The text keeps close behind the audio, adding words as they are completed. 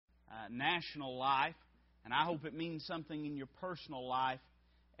national life, and I hope it means something in your personal life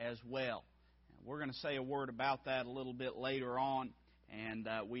as well. We're going to say a word about that a little bit later on, and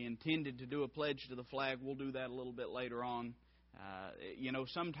we intended to do a pledge to the flag. We'll do that a little bit later on.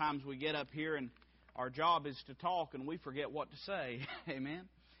 Sometimes we get up here and our job is to talk and we forget what to say. Amen?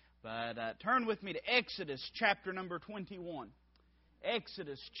 But turn with me to Exodus chapter number 21.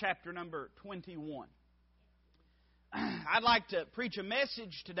 Exodus chapter number 21. I'd like to preach a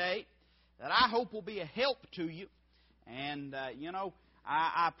message today that I hope will be a help to you. And,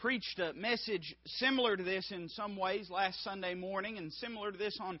 I preached a message similar to this in some ways last Sunday morning and similar to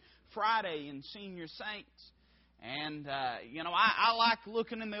this on Friday in Senior Saints. And, I like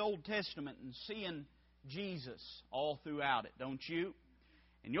looking in the Old Testament and seeing Jesus all throughout it, don't you?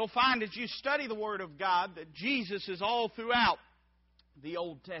 And you'll find as you study the Word of God that Jesus is all throughout the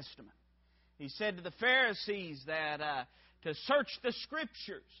Old Testament. He said to the Pharisees that to search the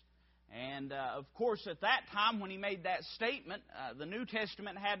Scriptures. And, of course, at that time when He made that statement, the New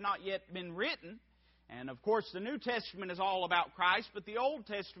Testament had not yet been written. And, of course, the New Testament is all about Christ, but the Old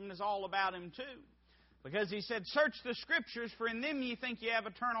Testament is all about Him too. Because He said, search the Scriptures, for in them ye think ye have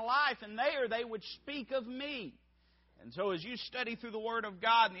eternal life, and there they would speak of Me. And so as you study through the Word of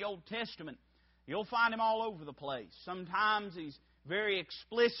God in the Old Testament, you'll find Him all over the place. Sometimes He's very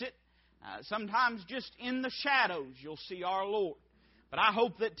explicit. Sometimes just in the shadows you'll see our Lord. But I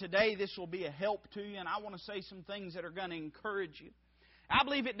hope that today this will be a help to you, and I want to say some things that are going to encourage you. I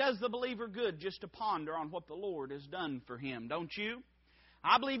believe it does the believer good just to ponder on what the Lord has done for him, don't you?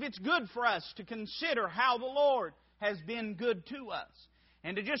 I believe it's good for us to consider how the Lord has been good to us,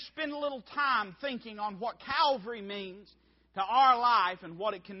 and to just spend a little time thinking on what Calvary means to our life and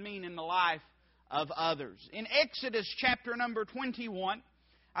what it can mean in the life of others. In Exodus chapter number 21,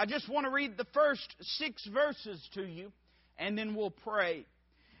 I just want to read the first 6 verses to you, and then we'll pray.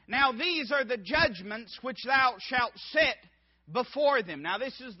 Now these are the judgments which thou shalt set before them. Now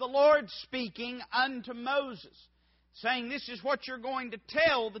this is the Lord speaking unto Moses, saying this is what you're going to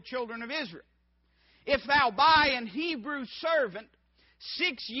tell the children of Israel. If thou buy an Hebrew servant,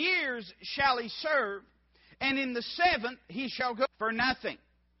 6 years shall he serve, and in the 7th he shall go for nothing.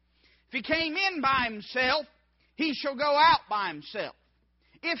 If he came in by himself, he shall go out by himself.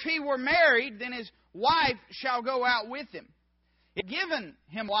 If he were married, then his wife shall go out with him. If given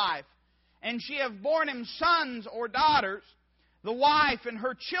him wife, and she have borne him sons or daughters, the wife and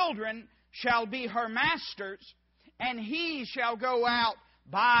her children shall be her master's, and he shall go out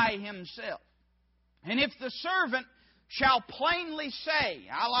by himself. And if the servant shall plainly say,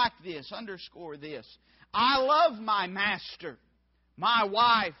 I like this, underscore this, I love my master, my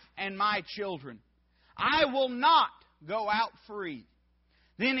wife, and my children, I will not go out free.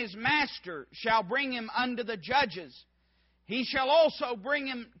 Then his master shall bring him unto the judges. He shall also bring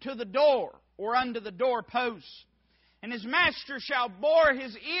him to the door, or unto the doorposts. And his master shall bore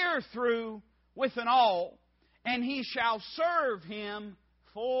his ear through with an awl, and he shall serve him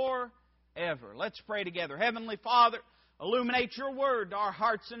forever. Let's pray together. Heavenly Father, illuminate your word to our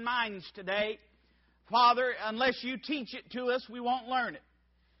hearts and minds today. Father, unless you teach it to us, we won't learn it.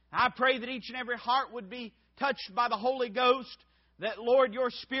 I pray that each and every heart would be touched by the Holy Ghost, that, Lord,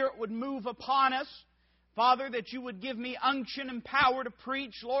 your Spirit would move upon us. Father, that you would give me unction and power to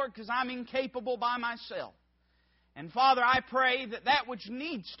preach, Lord, because I'm incapable by myself. And Father, I pray that that which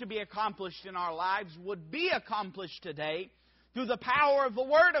needs to be accomplished in our lives would be accomplished today through the power of the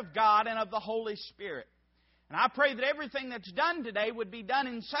Word of God and of the Holy Spirit. And I pray that everything that's done today would be done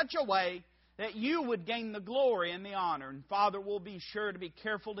in such a way that you would gain the glory and the honor. And Father, we'll be sure to be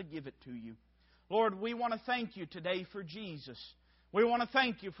careful to give it to you. Lord, we want to thank you today for Jesus. We want to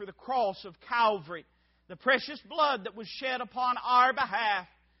thank you for the cross of Calvary, the precious blood that was shed upon our behalf.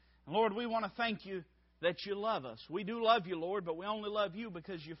 And Lord, we want to thank you that you love us. We do love you, Lord, but we only love you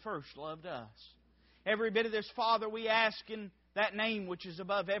because you first loved us. Every bit of this, Father, we ask in that name which is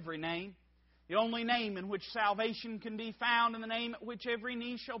above every name, the only name in which salvation can be found, and the name at which every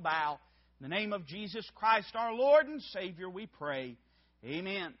knee shall bow. In the name of Jesus Christ, our Lord and Savior, we pray.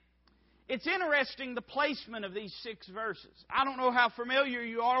 Amen. It's interesting, the placement of these 6 verses. I don't know how familiar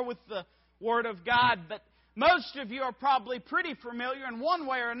you are with the Word of God, but most of you are probably pretty familiar in one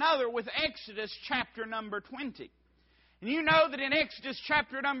way or another with Exodus chapter number 20. And you know that in Exodus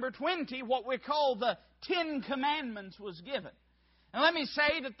chapter number 20, what we call the 10 Commandments was given. And let me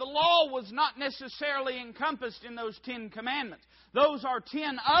say that the law was not necessarily encompassed in those 10 Commandments. Those are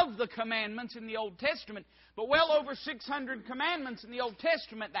 10 of the commandments in the Old Testament, but well over 600 commandments in the Old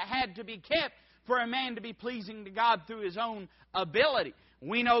Testament that had to be kept for a man to be pleasing to God through his own ability.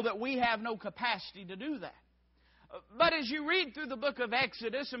 We know that we have no capacity to do that. But as you read through the book of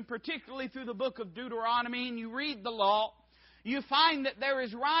Exodus, and particularly through the book of Deuteronomy, and you read the law, you find that there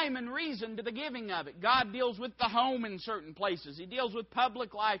is rhyme and reason to the giving of it. God deals with the home in certain places. He deals with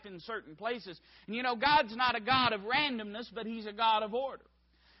public life in certain places. And you know, God's not a God of randomness, but He's a God of order.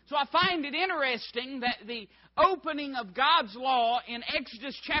 So I find it interesting that the opening of God's law in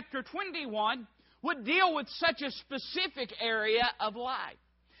Exodus chapter 21 would deal with such a specific area of life.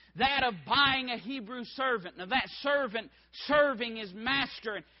 That of buying a Hebrew servant, and of that servant serving his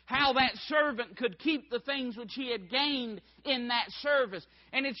master, and how that servant could keep the things which he had gained in that service.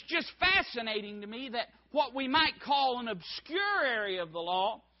 And it's just fascinating to me that what we might call an obscure area of the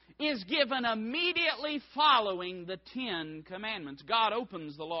law is given immediately following the Ten Commandments. God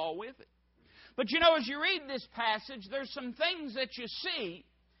opens the law with it. But you know, as you read this passage, there's some things that you see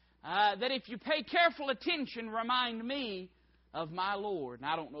that if you pay careful attention remind me of my Lord. And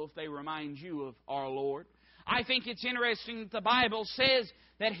I don't know if they remind you of our Lord. I think it's interesting that the Bible says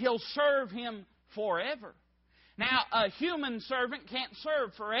that He'll serve Him forever. Now, a human servant can't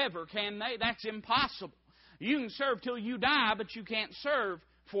serve forever, can they? That's impossible. You can serve till you die, but you can't serve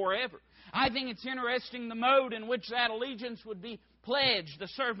forever. I think it's interesting the mode in which that allegiance would be pledged. The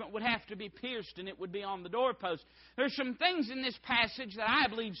servant would have to be pierced, and it would be on the doorpost. There's some things in this passage that I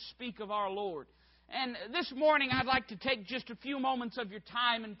believe speak of our Lord. And this morning I'd like to take just a few moments of your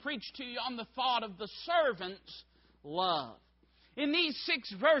time and preach to you on the thought of the servant's love. In these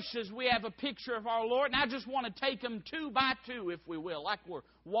 6 verses we have a picture of our Lord, and I just want to take them 2 by 2, if we will, like we're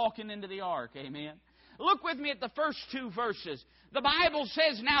walking into the ark, amen. Look with me at the first 2 verses. The Bible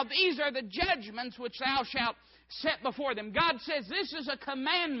says, "Now these are the judgments which thou shalt set before them." God says this is a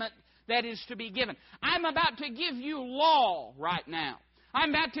commandment that is to be given. I'm about to give you law right now.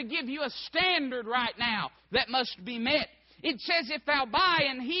 I'm about to give you a standard right now that must be met. It says, "If thou buy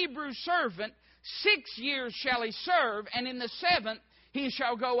an Hebrew servant, 6 years shall he serve, and in the 7th he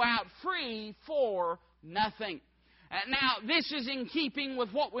shall go out free for nothing." Now, this is in keeping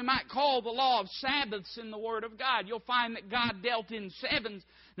with what we might call the law of Sabbaths in the Word of God. You'll find that God dealt in 7s.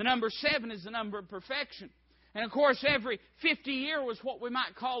 The number 7 is the number of perfection. And of course, every 50 year was what we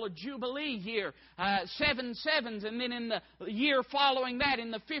might call a Jubilee year. 7 sevens, and then in the year following that,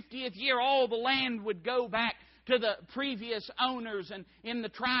 in the 50th year, all the land would go back to the previous owners, and in the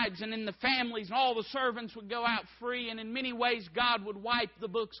tribes and in the families, and all the servants would go out free, and in many ways God would wipe the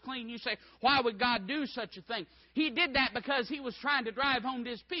books clean. You say, why would God do such a thing? He did that because He was trying to drive home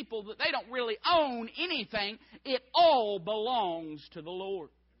to His people that they don't really own anything. It all belongs to the Lord.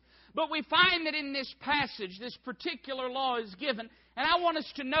 But we find that in this passage, this particular law is given, and I want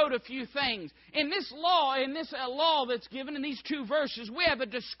us to note a few things. In this law that's given in these 2 verses, we have a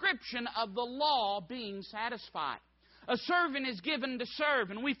description of the law being satisfied. A servant is given to serve,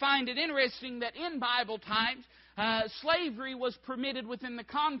 and we find it interesting that in Bible times, slavery was permitted within the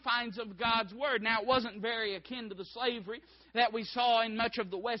confines of God's Word. Now, it wasn't very akin to the slavery that we saw in much of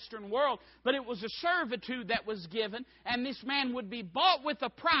the Western world, but it was a servitude that was given, and this man would be bought with a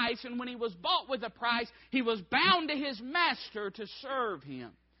price, and when he was bought with a price, he was bound to his master to serve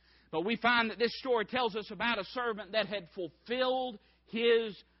him. But we find that this story tells us about a servant that had fulfilled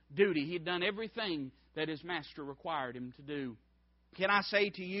his duty. He had done everything that his master required him to do. Can I say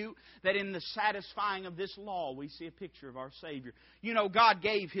to you that in the satisfying of this law, we see a picture of our Savior? You know, God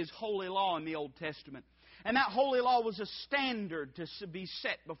gave His holy law in the Old Testament. And that holy law was a standard to be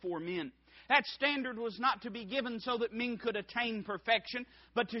set before men. That standard was not to be given so that men could attain perfection,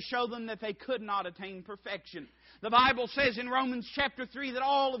 but to show them that they could not attain perfection. The Bible says in Romans chapter 3 that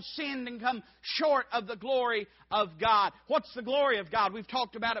all have sinned and come short of the glory of God. What's the glory of God? We've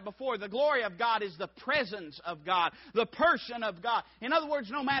talked about it before. The glory of God is the presence of God, the person of God. In other words,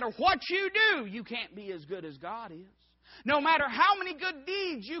 no matter what you do, you can't be as good as God is. No matter how many good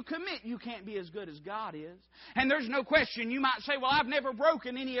deeds you commit, you can't be as good as God is. And there's no question. You might say, well, I've never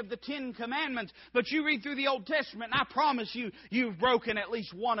broken any of the 10 commandments. But you read through the Old Testament, and I promise you, you've broken at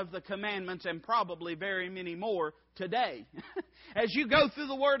least one of the commandments, and probably very many more today. As you go through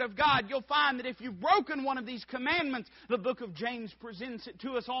the Word of God, you'll find that if you've broken one of these commandments, the book of James presents it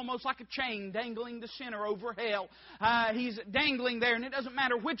to us almost like a chain dangling the sinner over hell. He's dangling there, and it doesn't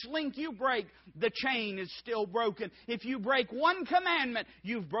matter which link you break, the chain is still broken. If you break one commandment,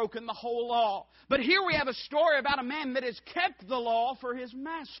 you've broken the whole law. But here we have a story about a man that has kept the law for his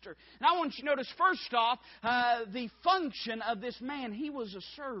master. And I want you to notice, first off, the function of this man. He was a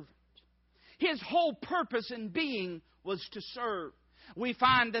servant. His whole purpose in being was to serve. We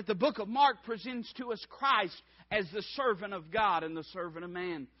find that the book of Mark presents to us Christ as the servant of God and the servant of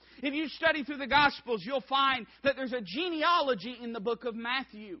man. If you study through the Gospels, you'll find that there's a genealogy in the book of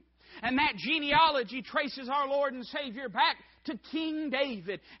Matthew. And that genealogy traces our Lord and Savior back to King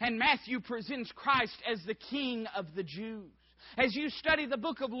David. And Matthew presents Christ as the King of the Jews. As you study the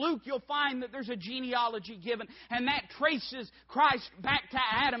book of Luke, you'll find that there's a genealogy given, and that traces Christ back to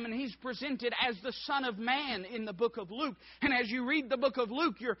Adam, and He's presented as the Son of Man in the book of Luke. And as you read the book of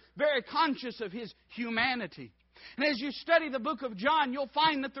Luke, you're very conscious of His humanity. And as you study the book of John, you'll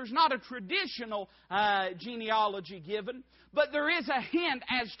find that there's not a traditional genealogy given, but there is a hint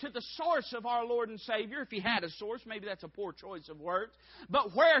as to the source of our Lord and Savior. If He had a source, maybe that's a poor choice of words.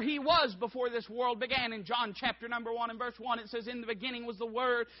 But where He was before this world began. In John chapter number 1 and verse 1, it says, "In the beginning was the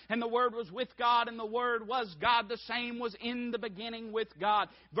Word, and the Word was with God, and the Word was God. The same was in the beginning with God."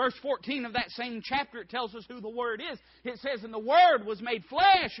 Verse 14 of that same chapter, it tells us who the Word is. It says, "And the Word was made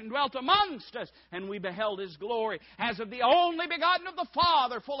flesh and dwelt amongst us, and we beheld His glory, as of the only begotten of the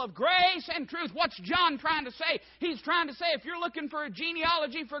Father, full of grace and truth." What's John trying to say? He's trying to say, if you're looking for a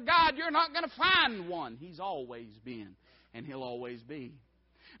genealogy for God, you're not going to find one. He's always been, and He'll always be.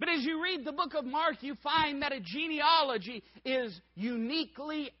 But as you read the book of Mark, you find that a genealogy is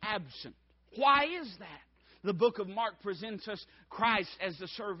uniquely absent. Why is that? The book of Mark presents us Christ as the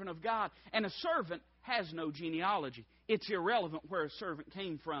servant of God, and a servant has no genealogy. It's irrelevant where a servant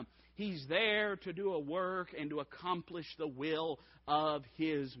came from. He's there to do a work and to accomplish the will of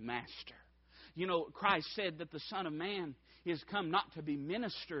His master. You know, Christ said that the Son of Man is come not to be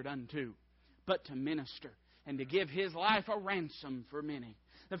ministered unto, but to minister, and to give His life a ransom for many.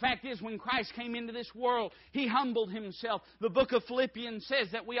 The fact is, when Christ came into this world, He humbled Himself. The book of Philippians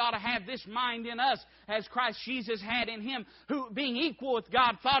says that we ought to have this mind in us as Christ Jesus had in Him, who being equal with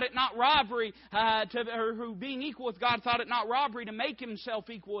God thought it not robbery to make Himself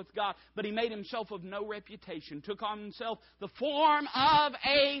equal with God, but He made Himself of no reputation, took on Himself the form of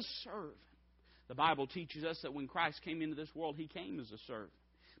a servant. The Bible teaches us that when Christ came into this world, He came as a servant.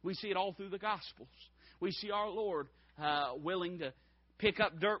 We see it all through the Gospels. We see our Lord willing to pick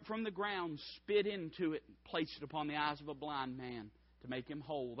up dirt from the ground, spit into it, and place it upon the eyes of a blind man to make him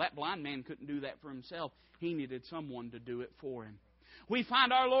whole. That blind man couldn't do that for himself. He needed someone to do it for him. We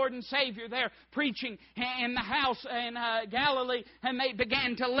find our Lord and Savior there preaching in the house in Galilee, and they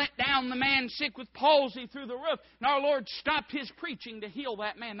began to let down the man sick with palsy through the roof. And our Lord stopped His preaching to heal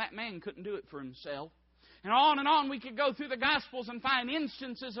that man. That man couldn't do it for himself. And on we could go through the Gospels and find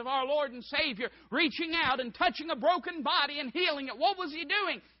instances of our Lord and Savior reaching out and touching a broken body and healing it. What was He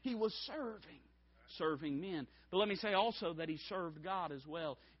doing? He was serving men. But let me say also that He served God as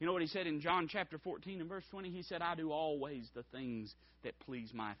well. You know what He said in John chapter 14 and verse 20? He said, "I do always the things that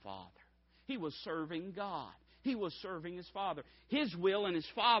please my Father." He was serving God. He was serving His Father. His will and His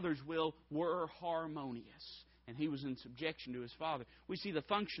Father's will were harmonious, and He was in subjection to His Father. We see the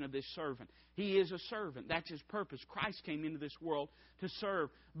function of this servant. He is a servant. That's His purpose. Christ came into this world to serve.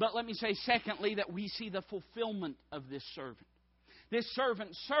 But let me say, secondly, that we see the fulfillment of this servant. This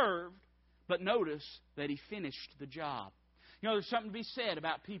servant served, but notice that he finished the job. You know, there's something to be said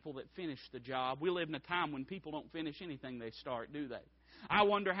about people that finish the job. We live in a time when people don't finish anything they start, do they? I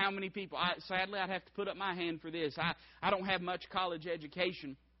wonder how many people, sadly I'd have to put up my hand for this. I don't have much college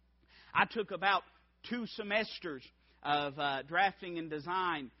education. I took about 2 semesters of drafting and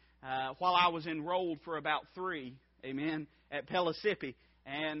design while I was enrolled for about 3, amen, at Pellissippi.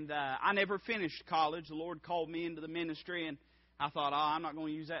 And I never finished college. The Lord called me into the ministry, and I thought, I'm not going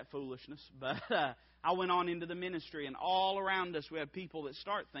to use that foolishness. But I went on into the ministry, and all around us we have people that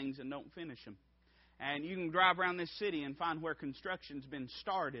start things and don't finish them. And you can drive around this city and find where construction's been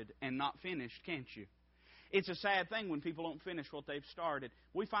started and not finished, can't you? It's a sad thing when people don't finish what they've started.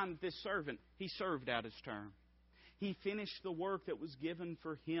 We find that this servant, he served out his term. He finished the work that was given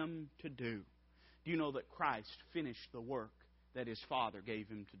for him to do. Do you know that Christ finished the work that His Father gave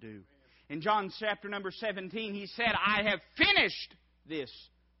Him to do? In John chapter number 17, He said, "I have finished this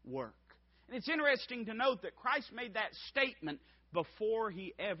work." And it's interesting to note that Christ made that statement before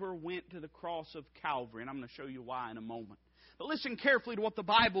He ever went to the cross of Calvary. And I'm going to show you why in a moment. But listen carefully to what the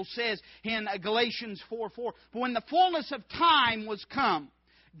Bible says in Galatians 4:4. "But when the fullness of time was come,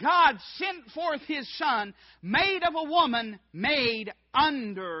 God sent forth His Son, made of a woman, made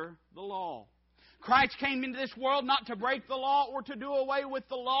under the law." Christ came into this world not to break the law or to do away with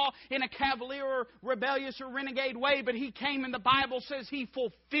the law in a cavalier or rebellious or renegade way, but He came, and the Bible says He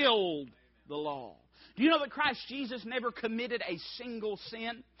fulfilled the law. Do you know that Christ Jesus never committed a single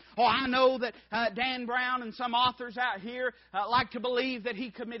sin? Oh, I know that Dan Brown and some authors out here like to believe that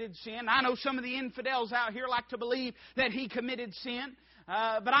He committed sin. I know some of the infidels out here like to believe that He committed sin.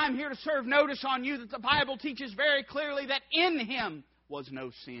 But I'm here to serve notice on you that the Bible teaches very clearly that in Him was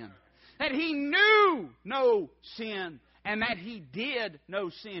no sin. That He knew no sin. and that He did know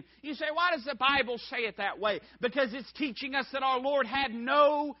sin. You say, why does the Bible say it that way? Because it's teaching us that our Lord had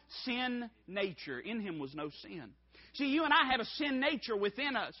no sin nature. In Him was no sin. See, you and I have a sin nature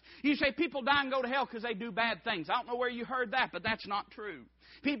within us. You say people die and go to hell because they do bad things. I don't know where you heard that, but that's not true.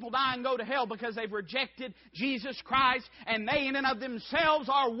 People die and go to hell because they've rejected Jesus Christ, and they in and of themselves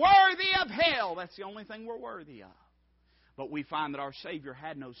are worthy of hell. That's the only thing we're worthy of. But we find that our Savior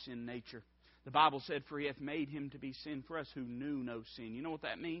had no sin nature. The Bible said, for He hath made Him to be sin for us who knew no sin. You know what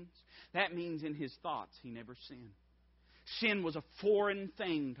that means? That means in His thoughts He never sinned. Sin was a foreign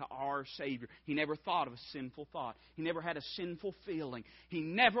thing to our Savior. He never thought of a sinful thought. He never had a sinful feeling. He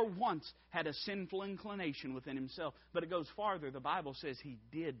never once had a sinful inclination within Himself. But it goes farther. The Bible says He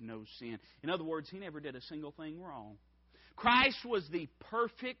did no sin. In other words, He never did a single thing wrong. Christ was the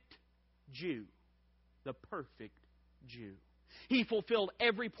perfect Jew. The perfect Jew. He fulfilled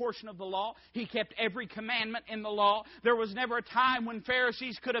every portion of the law. He kept every commandment in the law. There was never a time when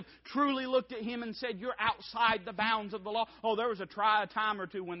Pharisees could have truly looked at Him and said, you're outside the bounds of the law. Oh, there was a time or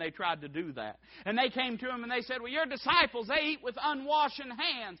two when they tried to do that. And they came to Him and they said, well, your disciples, they eat with unwashen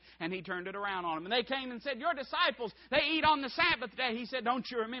hands. And He turned it around on them. And they came and said, your disciples, they eat on the Sabbath day. He said, don't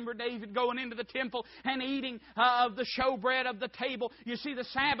you remember David going into the temple and eating of the showbread of the table? You see, the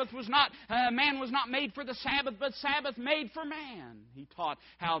Sabbath was not, man was not made for the Sabbath, but Sabbath made for man. He taught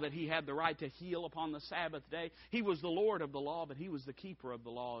how that He had the right to heal upon the Sabbath day. He was the Lord of the law, but He was the keeper of the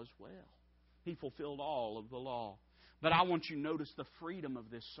law as well. He fulfilled all of the law. But I want you to notice the freedom of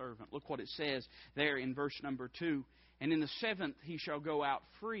this servant. Look what it says there in verse number 2. And in the 7th he shall go out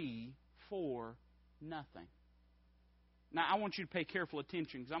free for nothing. Now I want you to pay careful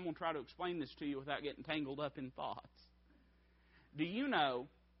attention because I'm going to try to explain this to you without getting tangled up in thoughts. Do you know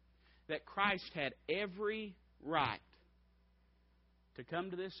that Christ had every right to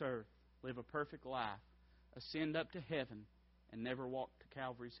come to this earth, live a perfect life, ascend up to heaven, and never walk to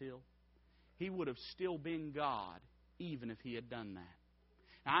Calvary's Hill? He would have still been God even if He had done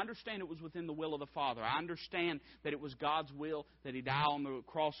that. Now, I understand it was within the will of the Father. I understand that it was God's will that He died on the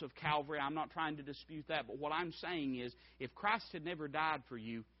cross of Calvary. I'm not trying to dispute that. But what I'm saying is, if Christ had never died for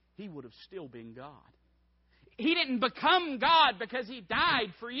you, He would have still been God. He didn't become God because He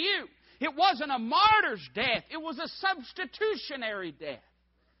died for you. It wasn't a martyr's death. It was a substitutionary death.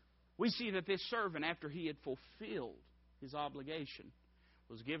 We see that this servant, after he had fulfilled his obligation,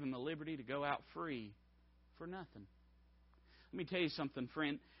 was given the liberty to go out free for nothing. Let me tell you something,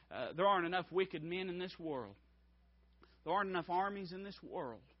 friend. There aren't enough wicked men in this world. There aren't enough armies in this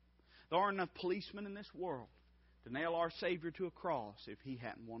world. There aren't enough policemen in this world to nail our Savior to a cross if He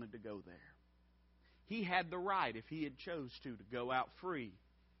hadn't wanted to go there. He had the right, if He had chose to go out free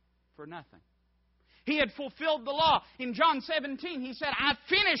for nothing. He had fulfilled the law. In John 17, He said, I've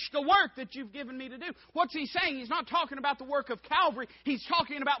finished the work that you've given me to do. What's He saying? He's not talking about the work of Calvary. He's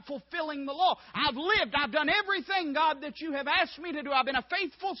talking about fulfilling the law. I've lived. I've done everything, God, that you have asked me to do. I've been a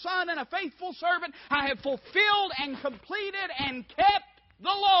faithful son and a faithful servant. I have fulfilled and completed and kept the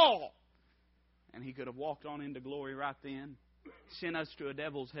law. And He could have walked on into glory right then, sent us to a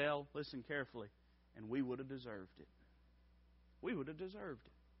devil's hell. Listen carefully. And we would have deserved it. We would have deserved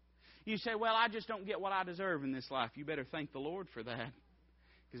it. You say, well, I just don't get what I deserve in this life. You better thank the Lord for that.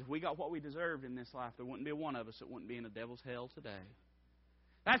 Because if we got what we deserved in this life, there wouldn't be one of us that wouldn't be in a devil's hell today.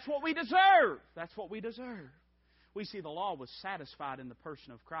 That's what we deserve. That's what we deserve. We see the law was satisfied in the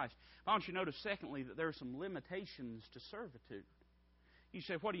person of Christ. I want you to notice, secondly, that there are some limitations to servitude. You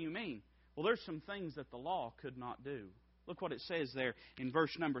say, what do you mean? Well, there's some things that the law could not do. Look what it says there in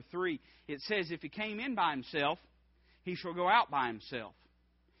verse number 3. It says, if he came in by himself, he shall go out by himself.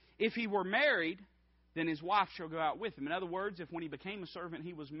 If he were married, then his wife shall go out with him. In other words, if when he became a servant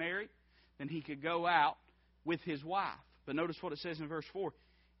he was married, then he could go out with his wife. But notice what it says in verse 4.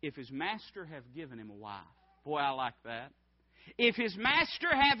 If his master have given him a wife. Boy, I like that. If his master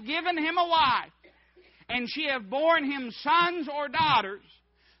have given him a wife, and she have borne him sons or daughters,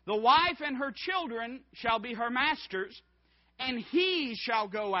 the wife and her children shall be her master's, and he shall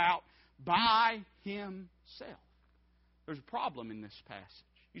go out by himself. There's a problem in this passage.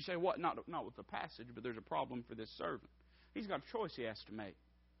 You say, what? Not with the passage, but there's a problem for this servant. He's got a choice he has to make.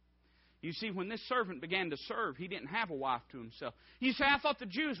 You see, when this servant began to serve, he didn't have a wife to himself. You say, I thought the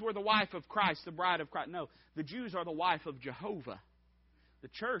Jews were the wife of Christ, the bride of Christ. No, the Jews are the wife of Jehovah. The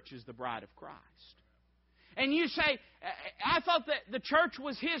church is the bride of Christ. And you say, I thought that the church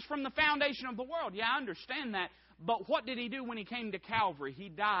was His from the foundation of the world. Yeah, I understand that. But what did He do when He came to Calvary? He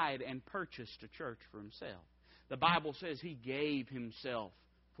died and purchased a church for Himself. The Bible says He gave Himself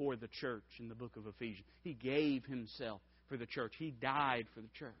for the church in the book of Ephesians. He gave Himself for the church. He died for the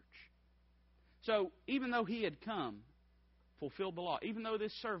church. So, even though He had come fulfilled the law. Even though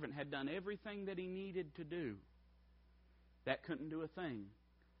this servant had done everything that he needed to do, that couldn't do a thing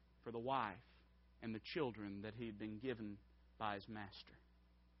for the wife and the children that he had been given by his master.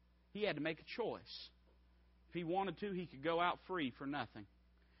 He had to make a choice. If he wanted to, he could go out free for nothing.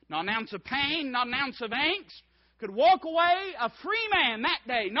 Not an ounce of pain, not an ounce of angst. Could walk away a free man that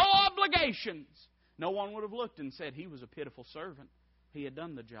day. No obligations. No one would have looked and said he was a pitiful servant. He had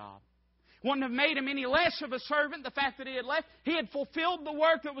done the job. Wouldn't have made him any less of a servant, the fact that he had left. He had fulfilled the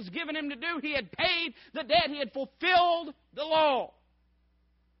work that was given him to do. He had paid the debt. He had fulfilled the law.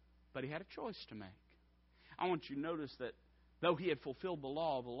 But he had a choice to make. I want you to notice that though he had fulfilled the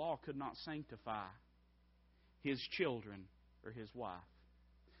law could not sanctify his children or his wife.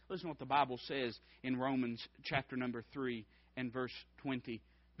 Listen to what the Bible says in Romans chapter number 3 and verse 20.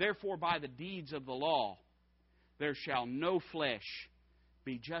 Therefore, by the deeds of the law, there shall no flesh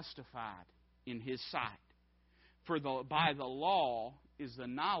be justified in his sight. For by the law is the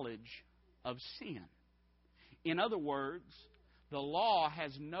knowledge of sin. In other words, the law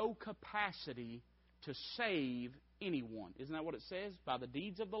has no capacity to save anyone. Isn't that what it says? By the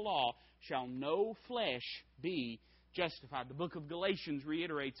deeds of the law shall no flesh be justified. The book of Galatians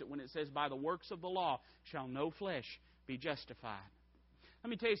reiterates it when it says, by the works of the law shall no flesh be justified. Let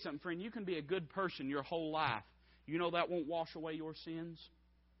me tell you something, friend. You can be a good person your whole life. You know that won't wash away your sins?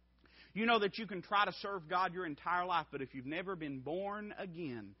 You know that you can try to serve God your entire life, but if you've never been born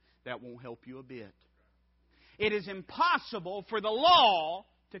again, that won't help you a bit. It is impossible for the law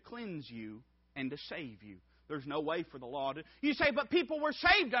to cleanse you and to save you. There's no way for the law to... You say, but people were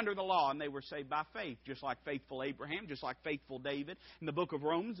saved under the law, and they were saved by faith, just like faithful Abraham, just like faithful David. In the book of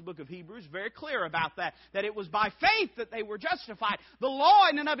Romans, the book of Hebrews, very clear about that it was by faith that they were justified. The law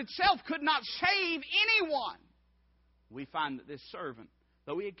in and of itself could not save anyone. We find that this servant,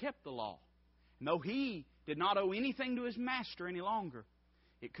 though he had kept the law, and though he did not owe anything to his master any longer,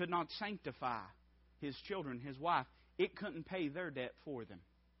 it could not sanctify his children, his wife. It couldn't pay their debt for them.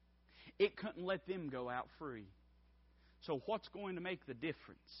 It couldn't let them go out free. So what's going to make the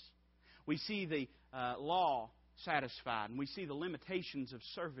difference? We see the law satisfied, and we see the limitations of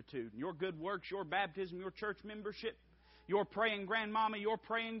servitude. Your good works, your baptism, your church membership, your praying grandmama, your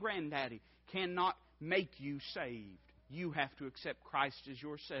praying granddaddy cannot make you saved. You have to accept Christ as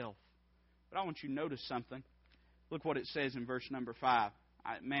yourself. But I want you to notice something. Look what it says in verse number 5.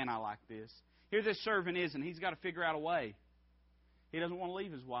 I like this. Here this servant is, and he's got to figure out a way. He doesn't want to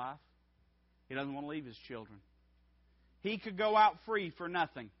leave his wife. He doesn't want to leave his children. He could go out free for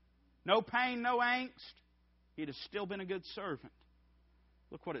nothing. No pain, no angst. He'd have still been a good servant.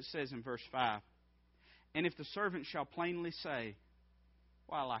 Look what it says in verse 5. And if the servant shall plainly say,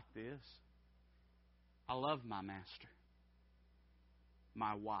 well, I like this. I love my master,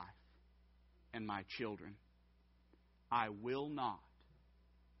 my wife, and my children. I will not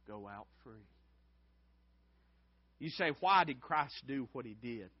go out free. You say, why did Christ do what He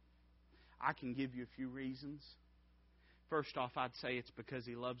did? I can give you a few reasons. First off, I'd say it's because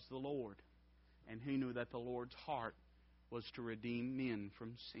He loves the Lord, and He knew that the Lord's heart was to redeem men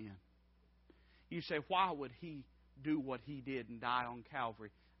from sin. You say, why would He do what He did and die on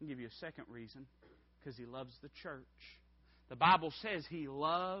Calvary? I'll give you a second reason. Because He loves the church. The Bible says He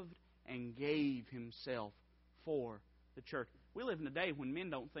loved and gave Himself for the church. We live in a day when men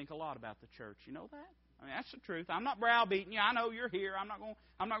don't think a lot about the church. You know that? I mean, that's the truth. I'm not browbeating you. I know you're here. I'm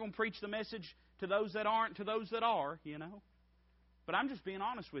not going to preach the message to those that aren't, to those that are, you know. But I'm just being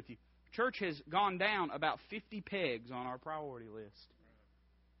honest with you. Church has gone down about 50 pegs on our priority list.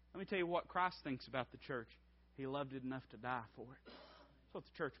 Let me tell you what Christ thinks about the church. He loved it enough to die for it. That's what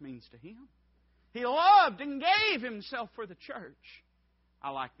the church means to Him. He loved and gave Himself for the church. I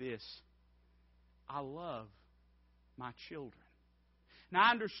like this. I love my children. Now,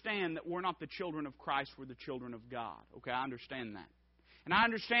 I understand that we're not the children of Christ, we're the children of God. Okay, I understand that. And I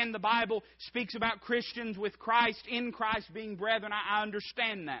understand the Bible speaks about Christians with Christ, in Christ being brethren. I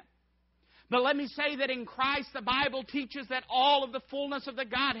understand that. But let me say that in Christ, the Bible teaches that all of the fullness of the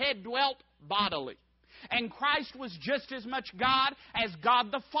Godhead dwelt bodily. And Christ was just as much God as God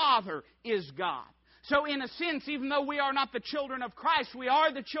the Father is God. So in a sense, even though we are not the children of Christ, we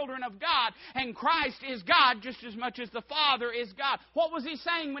are the children of God. And Christ is God just as much as the Father is God. What was He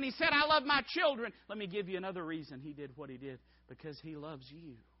saying when He said, I love my children? Let me give you another reason He did what He did. Because He loves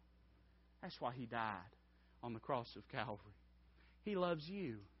you. That's why He died on the cross of Calvary. He loves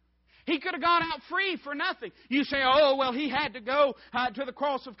you He could have gone out free for nothing. You say, oh, well, He had to go to the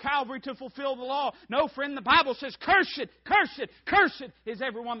cross of Calvary to fulfill the law. No, friend, the Bible says, cursed, cursed, cursed is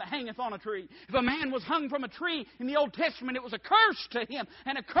everyone that hangeth on a tree. If a man was hung from a tree in the Old Testament, it was a curse to him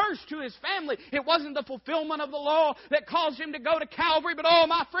and a curse to his family. It wasn't the fulfillment of the law that caused him to go to Calvary, but oh,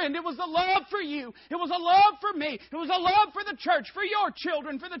 my friend, it was the love for you. It was a love for me. It was a love for the church, for your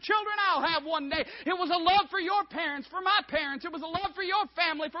children, for the children I'll have one day. It was a love for your parents, for my parents. It was a love for your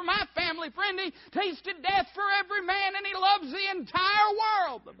family, for my family. Friend, He tasted death for every man, and He loves the entire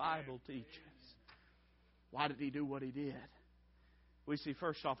world, the Bible teaches. Why did He do what He did? We see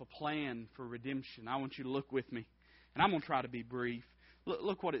first off a plan for redemption. I want you to look with me, and I'm going to try to be brief.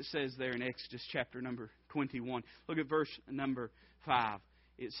 Look what it says there in Exodus chapter number 21. Look at verse number 5.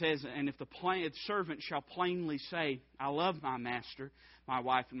 It says, and if the servant shall plainly say, I love my master, my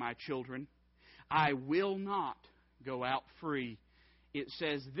wife, and my children, I will not go out free. It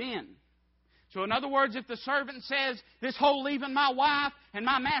says then. So in other words, if the servant says, this whole leaving my wife and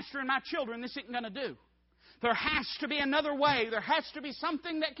my master and my children, this isn't going to do. There has to be another way. There has to be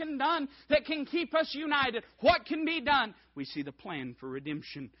something that can be done that can keep us united. What can be done? We see the plan for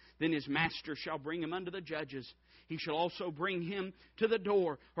redemption. Then his master shall bring him unto the judges. He shall also bring him to the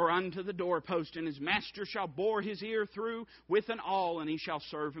door, or unto the doorpost, and his master shall bore his ear through with an awl, and he shall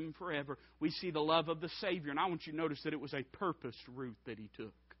serve him forever. We see the love of the Savior, and I want you to notice that it was a purposed route that He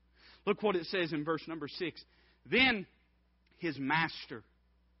took. Look what it says in verse number 6. Then his master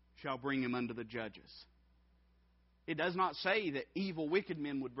shall bring him unto the judges. It does not say that evil, wicked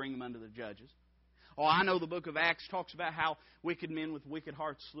men would bring him unto the judges. Oh, I know the book of Acts talks about how wicked men with wicked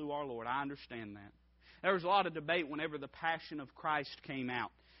hearts slew our Lord. I understand that. There was a lot of debate whenever the Passion of Christ came out.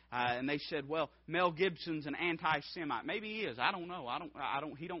 And they said, well, Mel Gibson's an anti-Semite. Maybe he is. I don't know.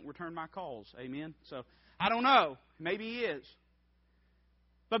 He don't return my calls. Amen. So, I don't know. Maybe he is.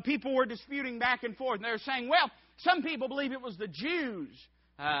 But people were disputing back and forth. And they were saying, well, some people believe it was the Jews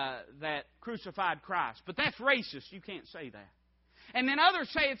that crucified Christ. But that's racist. You can't say that. And then others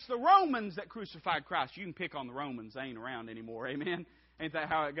say it's the Romans that crucified Christ. You can pick on the Romans. They ain't around anymore. Amen? Ain't that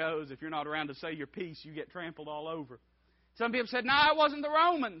how it goes? If you're not around to say your piece, you get trampled all over. Some people said, no, it wasn't the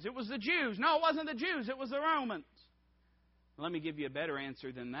Romans. It was the Jews. No, it wasn't the Jews. It was the Romans. Well, let me give you a better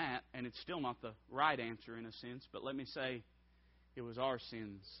answer than that. And it's still not the right answer in a sense. But let me say, it was our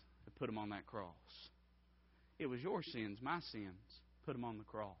sins that put Him on that cross. It was your sins, my sins, put Him on the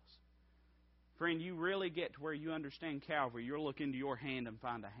cross. Friend, you really get to where you understand Calvary, you'll look into your hand and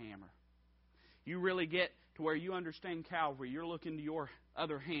find a hammer. You really get to where you understand Calvary, you'll look into your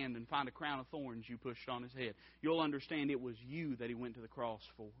other hand and find a crown of thorns you pushed on His head. You'll understand it was you that He went to the cross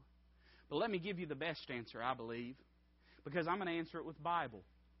for. But let me give you the best answer, I believe, because I'm going to answer it with the Bible.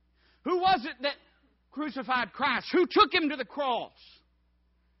 Who was it that crucified Christ? Who took Him to the cross?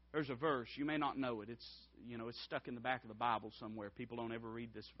 There's a verse. You may not know it. It's stuck in the back of the Bible somewhere. People don't ever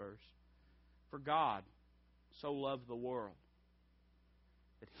read this verse. For God so loved the world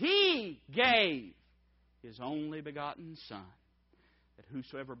that He gave His only begotten Son, that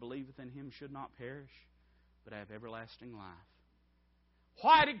whosoever believeth in Him should not perish, but have everlasting life.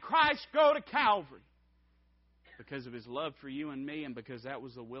 Why did Christ go to Calvary? Because of His love for you and me, and because that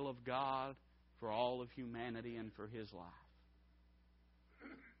was the will of God for all of humanity and for His life.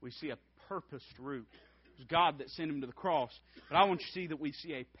 We see a purposed route. It was God that sent Him to the cross. But I want you to see that we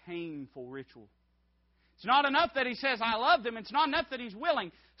see a painful ritual. It's not enough that He says, I love them. It's not enough that He's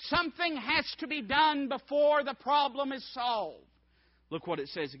willing. Something has to be done before the problem is solved. Look what it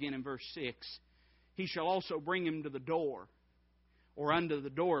says again in verse 6. He shall also bring him to the door, or unto the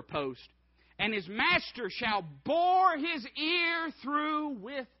doorpost, and his master shall bore his ear through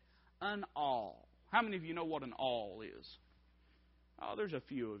with an awl. How many of you know what an awl is? Oh, there's a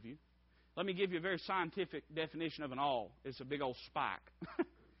few of you. Let me give you a very scientific definition of an awl. It's a big old spike.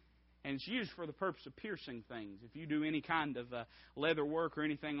 And it's used for the purpose of piercing things. If you do any kind of leather work or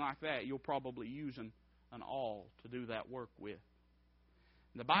anything like that, you'll probably use an awl to do that work with.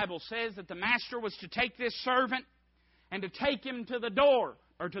 The Bible says that the master was to take this servant and to take him to the door,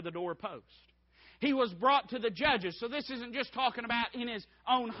 or to the doorpost. He was brought to the judges. So this isn't just talking about in his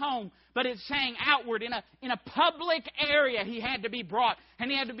own home, but it's saying outward. In a public area he had to be brought.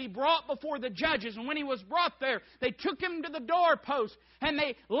 And he had to be brought before the judges. And when he was brought there, they took him to the doorpost and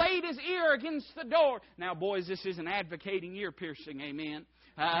they laid his ear against the door. Now, boys, this isn't advocating ear piercing, amen.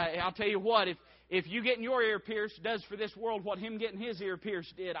 I'll tell you what, if you getting your ear pierced does for this world what him getting his ear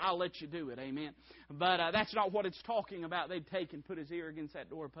pierced did, I'll let you do it, amen. But that's not what it's talking about. They'd take and put his ear against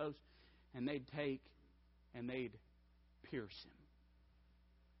that doorpost. And they'd take and they'd pierce him.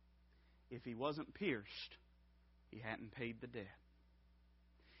 If he wasn't pierced, he hadn't paid the debt.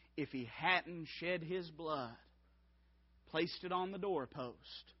 if He hadn't shed His blood, placed it on the doorpost,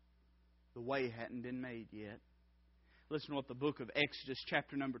 the way hadn't been made yet. Listen to what the book of Exodus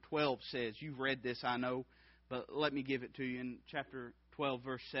chapter number 12 says. You've read this, I know, but let me give it to you in chapter 12,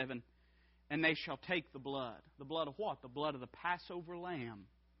 verse 7. And they shall take the blood. The blood of what? The blood of the Passover lamb.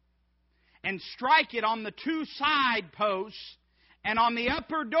 And strike it on the two side posts and on the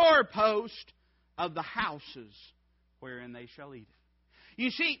upper doorpost of the houses wherein they shall eat it. You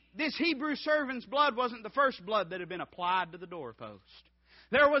see, this Hebrew servant's blood wasn't the first blood that had been applied to the doorpost.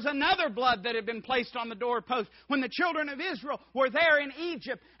 There was another blood that had been placed on the doorpost when the children of Israel were there in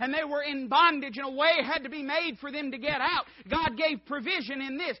Egypt and they were in bondage and a way had to be made for them to get out. God gave provision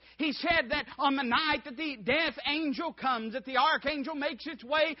in this. He said that on the night that the death angel comes, that the archangel makes its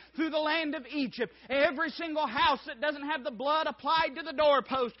way through the land of Egypt, every single house that doesn't have the blood applied to the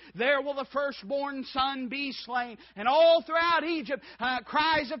doorpost, there will the firstborn son be slain. And all throughout Egypt,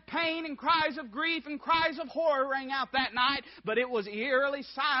 cries of pain and cries of grief and cries of horror rang out that night, but it was eerily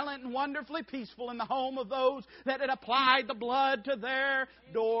silent and wonderfully peaceful in the home of those that had applied the blood to their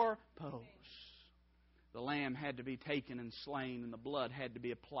doorposts. The lamb had to be taken and slain, and the blood had to be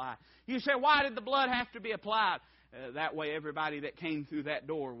applied. You say, why did the blood have to be applied? That way everybody that came through that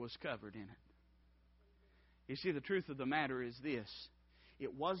door was covered in it. You see, the truth of the matter is this.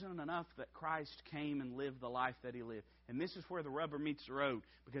 It wasn't enough that Christ came and lived the life that He lived. And this is where the rubber meets the road.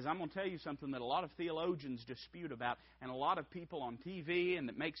 Because I'm going to tell you something that a lot of theologians dispute about, and a lot of people on TV and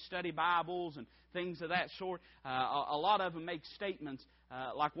that make study Bibles and things of that sort, a lot of them make statements,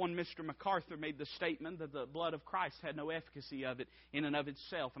 like one Mr. MacArthur made the statement that the blood of Christ had no efficacy of it in and of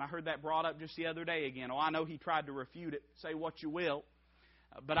itself. And I heard that brought up just the other day again. Oh, I know he tried to refute it, say what you will,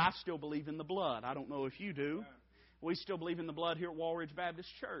 but I still believe in the blood. I don't know if you do. We still believe in the blood here at Walridge Baptist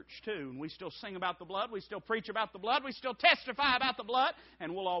Church, too. And we still sing about the blood. We still preach about the blood. We still testify about the blood.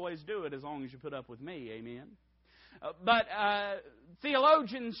 And we'll always do it as long as you put up with me. Amen. But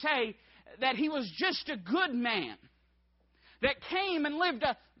theologians say that He was just a good man that came and lived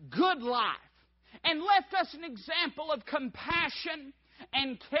a good life and left us an example of compassion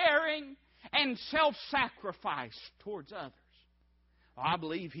and caring and self-sacrifice towards others. I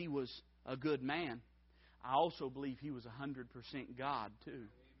believe He was a good man. I also believe He was 100% God, too. Amen.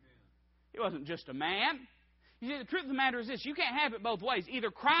 He wasn't just a man. You see, the truth of the matter is this. You can't have it both ways. Either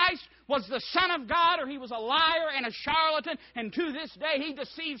Christ was the Son of God or He was a liar and a charlatan, and to this day He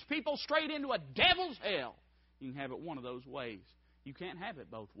deceives people straight into a devil's hell. You can have it one of those ways. You can't have it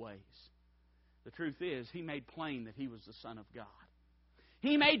both ways. The truth is, He made plain that He was the Son of God.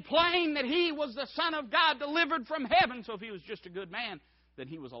 He made plain that He was the Son of God delivered from heaven. So if He was just a good man, then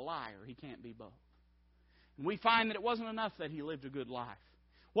He was a liar. He can't be both. And we find that it wasn't enough that He lived a good life.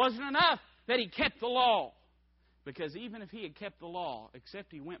 It wasn't enough that He kept the law. Because even if He had kept the law,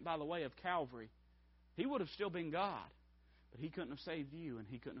 except He went by the way of Calvary, He would have still been God. But He couldn't have saved you, and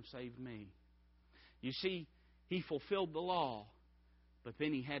He couldn't have saved me. You see, He fulfilled the law, but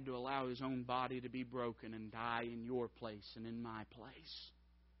then He had to allow His own body to be broken and die in your place and in my place.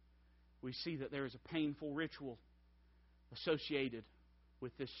 We see that there is a painful ritual associated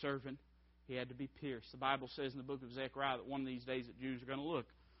with this servant. He had to be pierced. The Bible says in the book of Zechariah that one of these days the Jews are going to look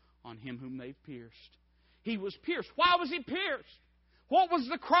on Him whom they've pierced. He was pierced. Why was He pierced? What was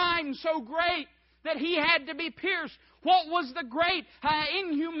the crime so great that He had to be pierced? What was the great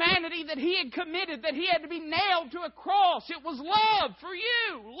inhumanity that He had committed, that He had to be nailed to a cross? It was love for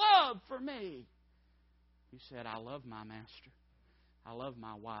you, love for me. He said, I love my master. I love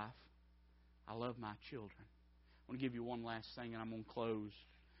my wife. I love my children. I want to give you one last thing and I'm going to close.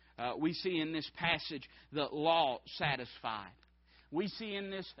 We see in this passage the law satisfied. We see in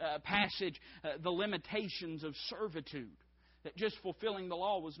this passage the limitations of servitude, that just fulfilling the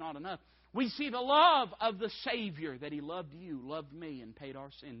law was not enough. We see the love of the Savior, that He loved you, loved me, and paid our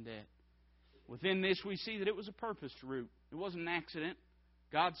sin debt. Within this we see that it was a purposed route. It wasn't an accident.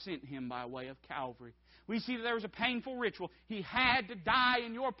 God sent Him by way of Calvary. We see that there was a painful ritual. He had to die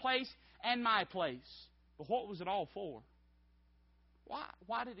in your place and my place. But what was it all for?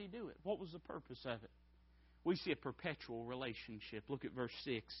 Why did He do it? What was the purpose of it? We see a perpetual relationship. Look at verse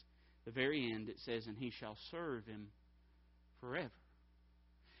 6. The very end it says, and He shall serve Him forever.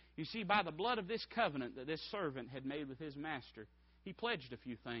 You see, by the blood of this covenant that this servant had made with his master, he pledged a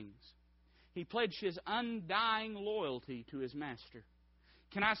few things. He pledged his undying loyalty to his master.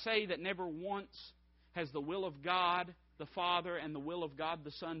 Can I say that never once has the will of God the Father and the will of God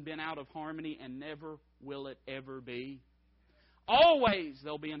the Son been out of harmony, and never will it ever be? Always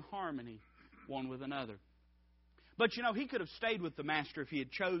they'll be in harmony one with another. But you know, he could have stayed with the master if he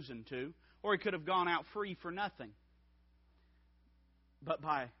had chosen to, or he could have gone out free for nothing. But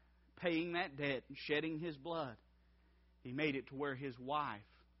by paying that debt and shedding His blood, He made it to where His wife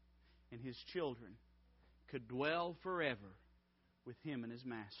and His children could dwell forever with Him and His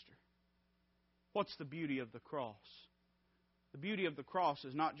Master. What's the beauty of the cross? The beauty of the cross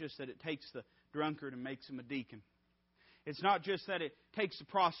is not just that it takes the drunkard and makes him a deacon. It's not just that it takes the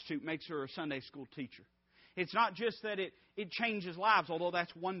prostitute and makes her a Sunday school teacher. It's not just that it changes lives, although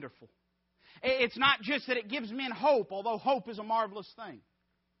that's wonderful. It's not just that it gives men hope, although hope is a marvelous thing.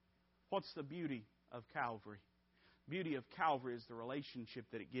 What's the beauty of Calvary? The beauty of Calvary is the relationship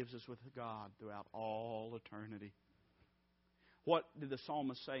that it gives us with God throughout all eternity. What did the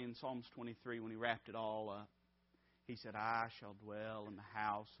psalmist say in Psalms 23 when he wrapped it all up? He said, I shall dwell in the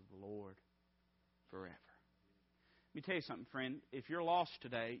house of the Lord forever. Let me tell you something, friend. If you're lost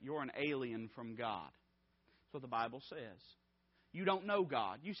today, you're an alien from God. That's what the Bible says. You don't know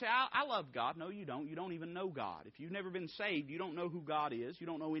God. You say, I love God. No, you don't. You don't even know God. If you've never been saved, you don't know who God is. You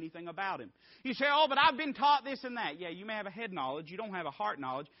don't know anything about Him. You say, oh, but I've been taught this and that. Yeah, you may have a head knowledge. You don't have a heart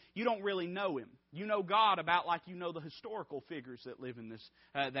knowledge. You don't really know Him. You know God about like you know the historical figures that lived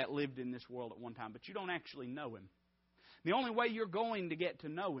in this world at one time, but you don't actually know Him. The only way you're going to get to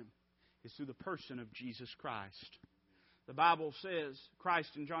know Him is through the person of Jesus Christ. The Bible says, Christ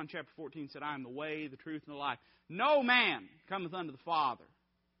in John chapter 14 said, I am the way, the truth, and the life. No man cometh unto the Father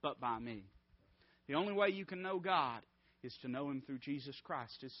but by me. The only way you can know God is to know Him through Jesus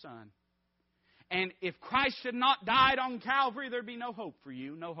Christ, His Son. And if Christ had not died on Calvary, there'd be no hope for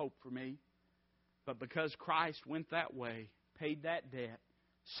you, no hope for me. But because Christ went that way, paid that debt,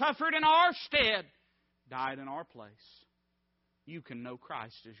 suffered in our stead, died in our place, you can know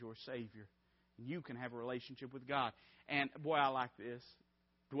Christ as your Savior. And you can have a relationship with God. And boy, I like this.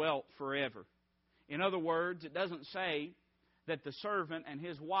 Dwelt forever. In other words, it doesn't say that the servant and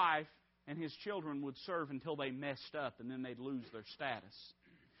his wife and his children would serve until they messed up and then they'd lose their status.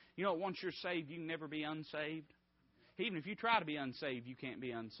 You know, once you're saved, you can never be unsaved. Even if you try to be unsaved, you can't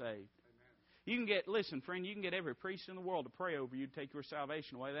be unsaved. You can get, listen, friend, you can get every priest in the world to pray over you to take your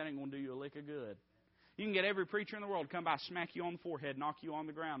salvation away. That ain't going to do you a lick of good. You can get every preacher in the world to come by, smack you on the forehead, knock you on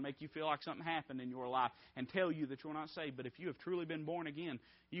the ground, make you feel like something happened in your life, and tell you that you're not saved. But if you have truly been born again,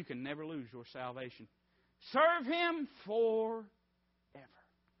 you can never lose your salvation. Serve Him forever.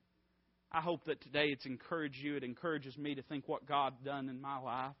 I hope that today it's encouraged you. It encourages me to think what God's done in my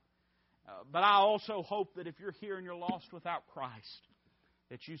life. But I also hope that if you're here and you're lost without Christ,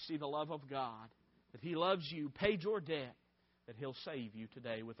 that you see the love of God, that He loves you, paid your debt, that He'll save you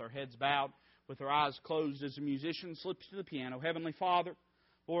today. With our heads bowed, with our eyes closed as the musician slips to the piano. Heavenly Father,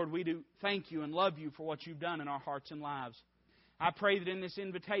 Lord, we do thank You and love You for what You've done in our hearts and lives. I pray that in this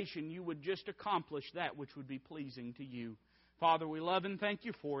invitation You would just accomplish that which would be pleasing to You. Father, we love and thank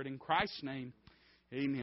You for it. In Christ's name, amen.